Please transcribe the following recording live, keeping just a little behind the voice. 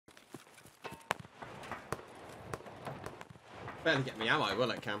Barely get me ammo, will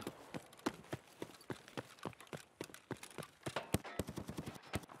it, Cam?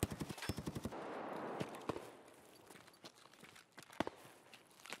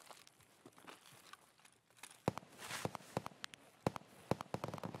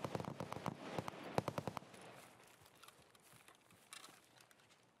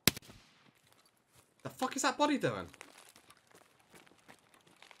 The fuck is that body doing?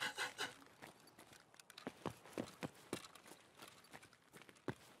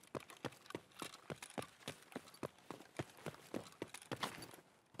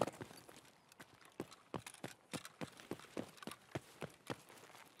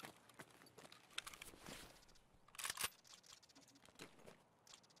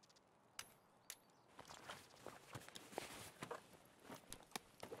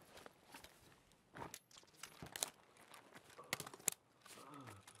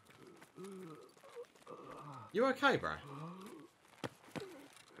 You okay, bro?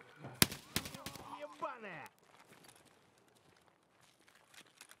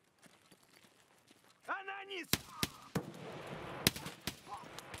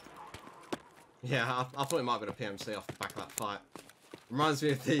 Yeah, I thought it might have been a PMC off the back of that fight. Reminds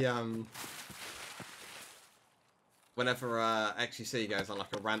me of the, whenever XUC goes on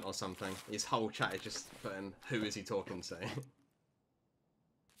like a rant or something, his whole chat is just putting, who is he talking to?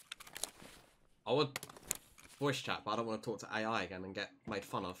 I would voice chat, but I don't want to talk to AI again and get made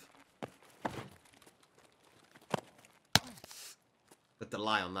fun of. The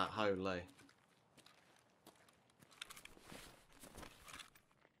delay on that, holy.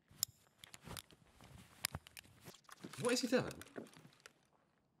 What is he doing?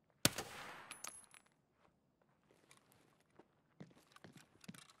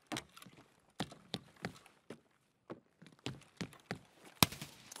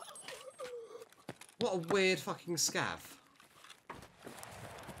 What a weird fucking scav.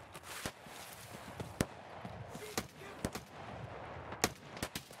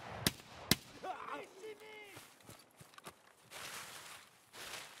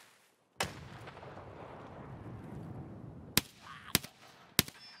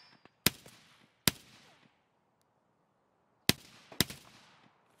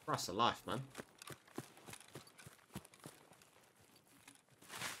 That's a life, man.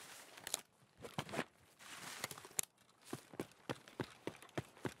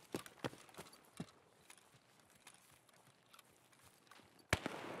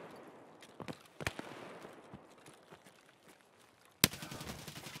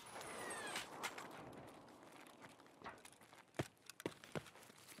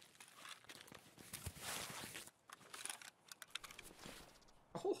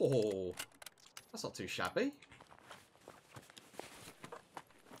 Oh, that's not too shabby.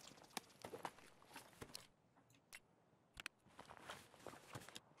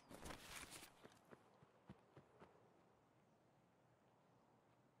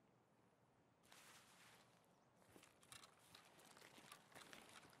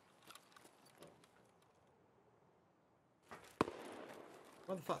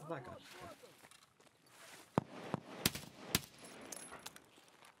 Where the fuck did that go?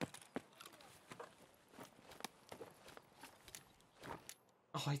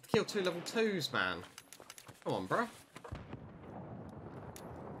 Oh, I killed 2 level 2s, man. Come on, bro.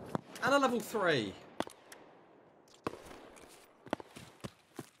 And a level 3.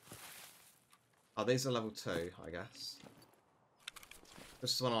 Oh, these are level 2, I guess.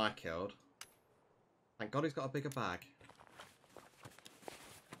 This is one I killed. Thank God he's got a bigger bag.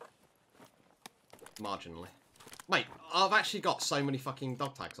 Marginally. Mate, I've actually got so many fucking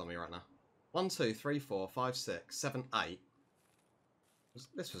dog tags on me right now. 1, 2, 3, 4, 5, 6, 7, 8.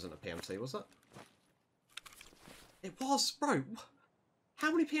 This wasn't a PMC, was it? It was, bro.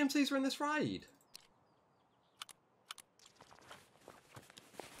 How many PMCs were in this raid?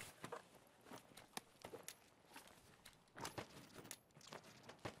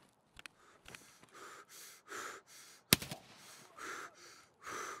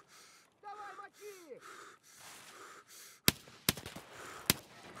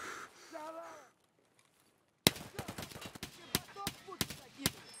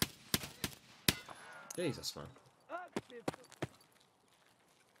 Jesus, man.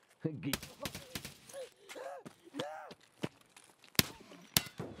 Do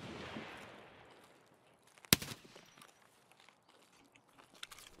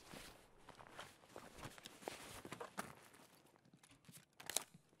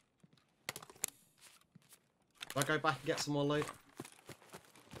I go back and get some more loot?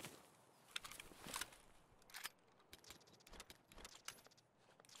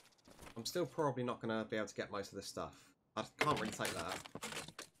 I'm still probably not going to be able to get most of this stuff. I can't really take that.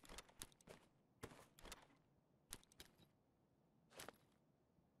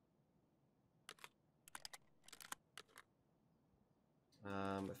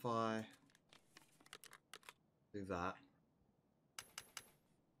 If I do that.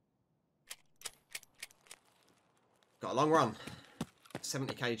 Got a long run.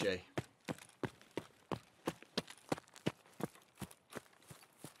 70 kg.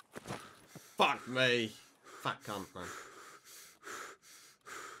 Fuck me. Fat cunt, man.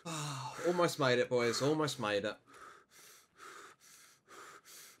 Almost made it, boys. Almost made it.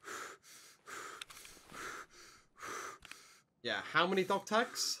 Yeah, how many dog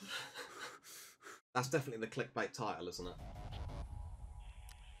tags? That's definitely the clickbait title, isn't it?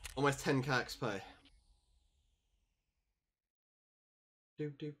 Almost 10k XP.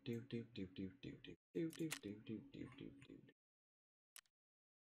 Do do do do do do do do do do do do do do do.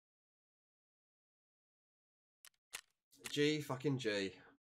 G fucking G.